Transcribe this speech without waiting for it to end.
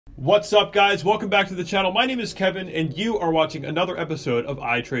What's up, guys? Welcome back to the channel. My name is Kevin and you are watching another episode of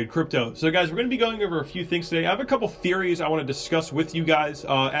I Trade Crypto. So guys, we're going to be going over a few things today. I have a couple theories I want to discuss with you guys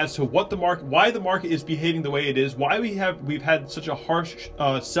as to what the market, why the market is behaving the way it is, why we've had such a harsh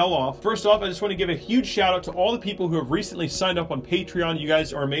sell-off. First off, I just want to give a huge shout out to all the people who have recently signed up on Patreon. You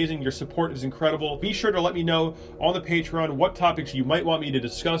guys are amazing. Your support is incredible. Be sure to let me know on the Patreon what topics you might want me to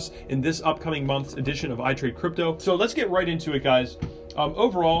discuss in this upcoming month's edition of I Trade Crypto. So let's get right into it, guys.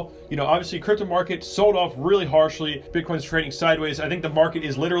 Overall, obviously crypto market sold off really harshly. Bitcoin's trading sideways. I think the market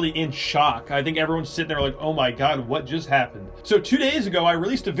is literally in shock. I think everyone's sitting there like, oh my God, what just happened? So 2 days ago, I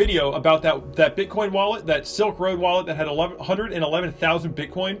released a video about that Bitcoin wallet, that Silk Road wallet that had 111,000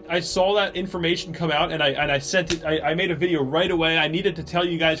 Bitcoin. I saw that information come out and I sent it. I made a video right away. I needed to tell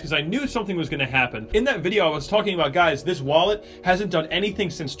you guys because I knew something was going to happen. In that video, I was talking about, guys, this wallet hasn't done anything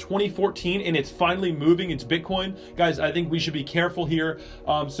since 2014 and it's finally moving its Bitcoin. Guys, I think we should be careful here.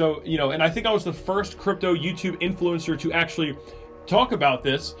 And I think I was the first crypto YouTube influencer to actually talk about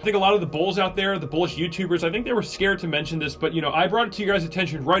this. I think a lot of the bulls out there, the bullish YouTubers, I think they were scared to mention this, but I brought it to you guys'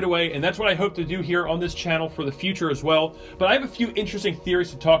 attention right away, and that's what I hope to do here on this channel for the future as well. But I have a few interesting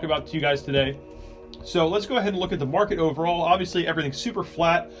theories to talk about to you guys today. So let's go ahead and look at the market overall. Obviously, everything's super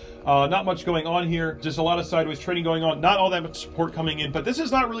flat. Not much going on here. Just a lot of sideways trading going on. Not all that much support coming in. But this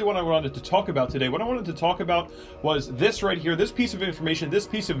is not really what I wanted to talk about today. What I wanted to talk about was this right here. This piece of information, this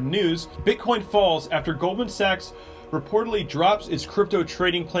piece of news. Bitcoin falls after Goldman Sachs reportedly drops its crypto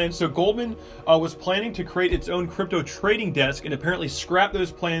trading plan. So Goldman was planning to create its own crypto trading desk and apparently scrapped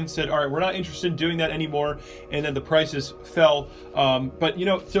those plans, said, all right, we're not interested in doing that anymore. And then the prices fell.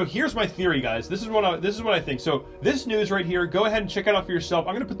 So here's my theory, guys. This is what I think. So this news right here, go ahead and check it out for yourself.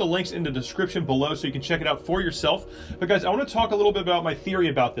 I'm going to put the links in the description below so you can check it out for yourself. But guys, I want to talk a little bit about my theory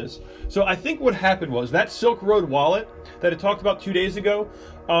about this. So I think what happened was that Silk Road wallet that I talked about 2 days ago,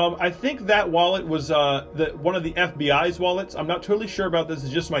 I think that wallet was one of the FBI's wallets. I'm not totally sure about this.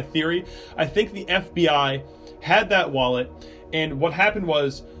 It's just my theory. I think the FBI had that wallet, and what happened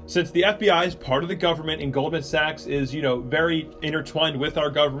was, since the FBI is part of the government and Goldman Sachs is, very intertwined with our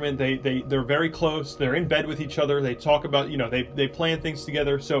government, they're very close. They're in bed with each other. They talk about, they plan things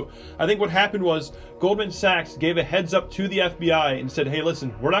together. So I think what happened was Goldman Sachs gave a heads up to the FBI and said, hey,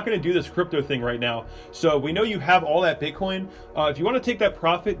 listen, we're not going to do this crypto thing right now. So we know you have all that Bitcoin. If you want to take that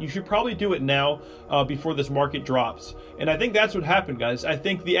profit, you should probably do it now before this market drops. And I think that's what happened, guys. I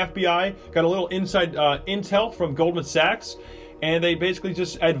think the FBI got a little inside intel from Goldman Sachs, and they basically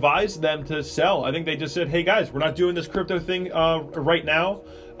just advised them to sell. I think they just said, hey guys, we're not doing this crypto thing right now,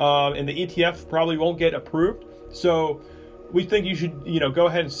 and the ETF probably won't get approved. So we think you should, go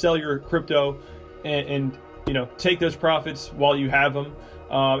ahead and sell your crypto and take those profits while you have them.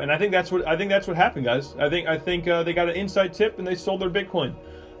 And I think that's what happened, guys. I think they got an inside tip and they sold their Bitcoin.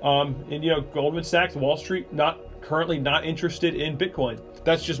 Goldman Sachs, Wall Street, currently not interested in Bitcoin.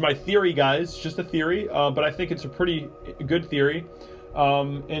 That's just my theory, guys. Just a theory, but I think it's a pretty good theory.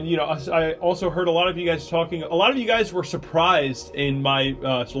 I also heard a lot of you guys talking. A lot of you guys were surprised in my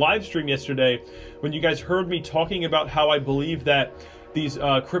live stream yesterday when you guys heard me talking about how I believe that these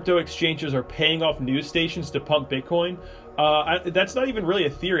crypto exchanges are paying off news stations to pump Bitcoin. That's not even really a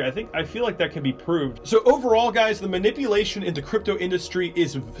theory. I feel like that can be proved. So overall, guys, the manipulation in the crypto industry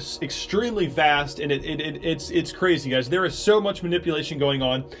is extremely vast, and it's crazy, guys. There is so much manipulation going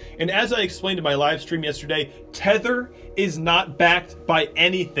on. And as I explained in my live stream yesterday, Tether is not backed by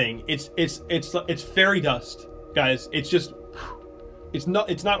anything. It's fairy dust, guys. It's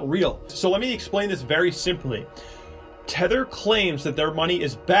not real. So let me explain this very simply. Tether claims that their money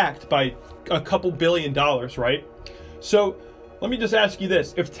is backed by a couple $1 billion, right? So let me just ask you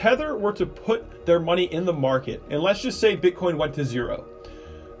this. If Tether were to put their money in the market, and let's just say Bitcoin went to zero,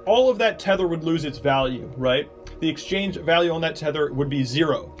 all of that Tether would lose its value, right? The exchange value on that Tether would be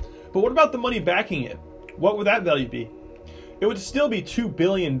zero. But what about the money backing it? What would that value be? It would still be $2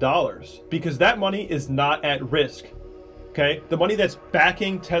 billion because that money is not at risk. Okay, the money that's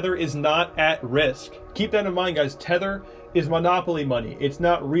backing Tether is not at risk. Keep that in mind, guys. Tether is monopoly money. It's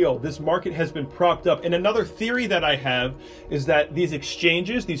not real. This market has been propped up. And another theory that I have is that these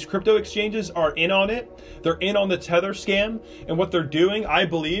exchanges, these crypto exchanges, are in on it. They're in on the Tether scam. And what they're doing, I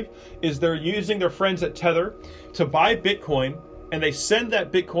believe, is they're using their friends at Tether to buy Bitcoin, and they send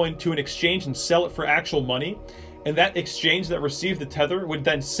that Bitcoin to an exchange and sell it for actual money. and that exchange that received the tether would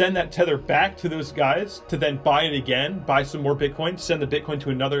then send that tether back to those guys to then buy it again, buy some more Bitcoin, send the Bitcoin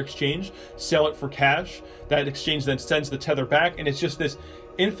to another exchange, sell it for cash. That exchange then sends the tether back, and it's just this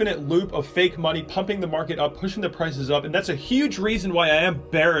infinite loop of fake money pumping the market up, pushing the prices up. And that's a huge reason why I am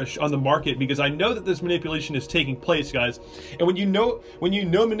bearish on the market, because I know that this manipulation is taking place, guys. And when you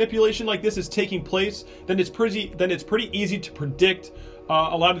know manipulation like this is taking place, then it's pretty easy to predict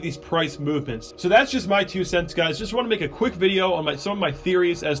a lot of these price movements. So that's just my 2 cents, guys. Just want to make a quick video on some of my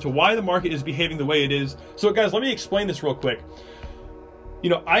theories as to why the market is behaving the way it is. So guys, let me explain this real quick. You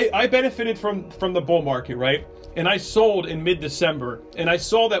know, I benefited from the bull market, right? And I sold in mid-December, and I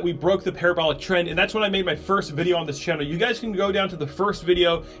saw that we broke the parabolic trend, and that's when I made my first video on this channel. You guys can go down to the first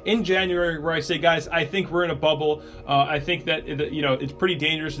video in January where I say, guys, I think we're in a bubble. I think that, you know, it's pretty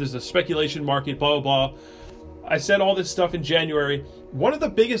dangerous. There's a speculation market, blah, blah, blah. I said all this stuff in January. One of the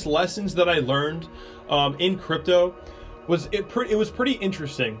biggest lessons that I learned in crypto was it was pretty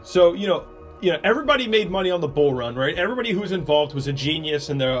interesting. So, you know, everybody made money on the bull run, right? Everybody who was involved was a genius,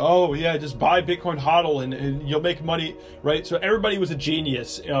 and they're, oh yeah, just buy Bitcoin HODL and you'll make money, right? So everybody was a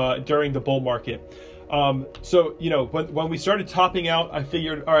genius during the bull market. So, you know, when we started topping out, I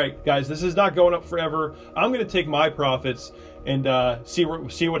figured, all right, guys, this is not going up forever. I'm going to take my profits and see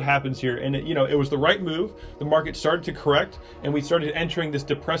what happens here. And, you know, it was the right move. The market started to correct, and we started entering this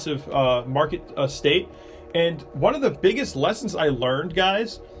depressive market state. And one of the biggest lessons I learned,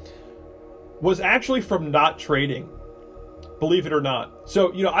 guys, was actually from not trading, believe it or not.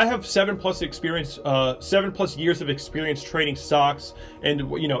 So, you know, I have 7+ years of experience trading stocks. And,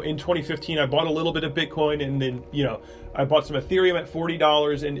 you know, in 2015, I bought a little bit of Bitcoin, and then, you know, I bought some Ethereum at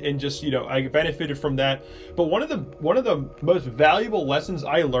 $40 and just, you know, I benefited from that. But one of the most valuable lessons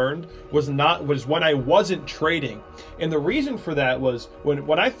I learned was when I wasn't trading. And the reason for that was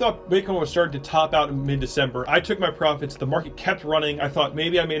when I thought Bitcoin was starting to top out in mid-December, I took my profits, the market kept running. I thought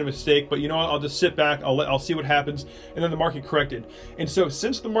maybe I made a mistake, but you know what, I'll just sit back, I'll see what happens. And then the market corrected. And so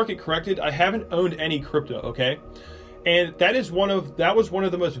since the market corrected, I haven't owned any crypto, okay? And that was one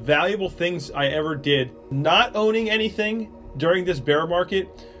of the most valuable things I ever did. Not owning anything during this bear market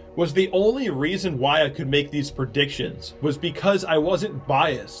was the only reason why I could make these predictions, was because I wasn't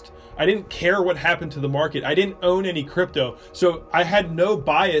biased. I didn't care what happened to the market. I didn't own any crypto. So I had no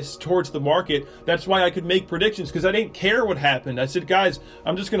bias towards the market. That's why I could make predictions, because I didn't care what happened. I said, guys,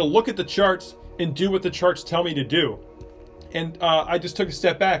 I'm just going to look at the charts and do what the charts tell me to do. And I just took a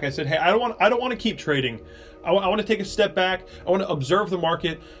step back. I said, hey, I don't want to keep trading. I want to take a step back. I want to observe the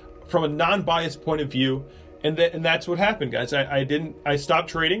market from a non-biased point of view, and that's what happened, guys. I stopped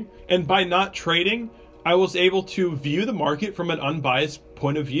trading, and by not trading, I was able to view the market from an unbiased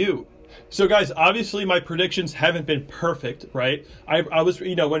point of view. So guys, obviously my predictions haven't been perfect, right? I was,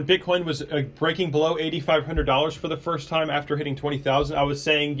 you know, when Bitcoin was breaking below $8,500 for the first time after hitting 20,000, I was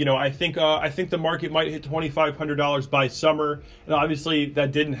saying, you know, I think the market might hit $2,500 by summer, and obviously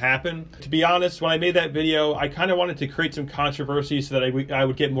that didn't happen. To be honest, when I made that video, I kind of wanted to create some controversy so that I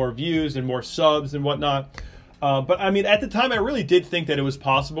would get more views and more subs and whatnot. But I mean, at the time, I really did think that it was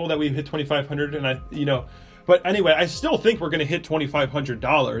possible that we hit 2,500, and but anyway, I still think we're going to hit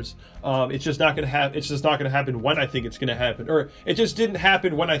 $2,500. It's just not going to happen when I think it's going to happen, or it just didn't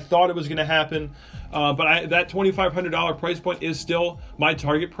happen when I thought it was going to happen. But that $2,500 price point is still my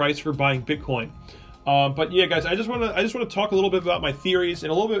target price for buying Bitcoin. But yeah, guys, I just want to talk a little bit about my theories,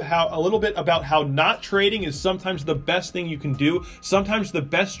 and a little bit about how not trading is sometimes the best thing you can do. Sometimes the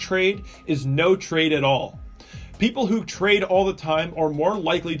best trade is no trade at all. People who trade all the time are more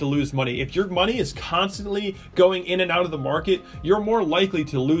likely to lose money. If your money is constantly going in and out of the market, you're more likely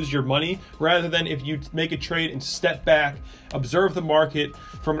to lose your money, rather than if you make a trade and step back, observe the market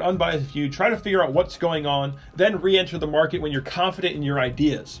from an unbiased view, try to figure out what's going on, then re-enter the market when you're confident in your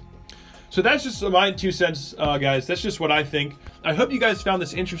ideas. So that's just my 2 cents, guys. That's just what I think. I hope you guys found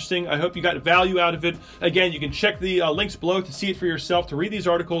this interesting. I hope you got value out of it. Again, you can check the links below to see it for yourself, to read these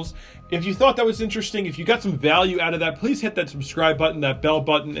articles. If you thought that was interesting, if you got some value out of that, please hit that subscribe button, that bell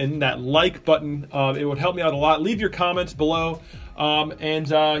button, and that like button. It would help me out a lot. Leave your comments below.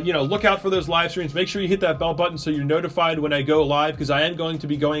 You know, look out for those live streams. Make sure you hit that bell button so you're notified when I go live, because I am going to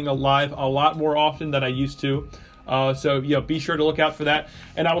be going live a lot more often than I used to. So, you know, be sure to look out for that,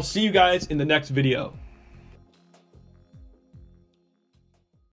 and I will see you guys in the next video.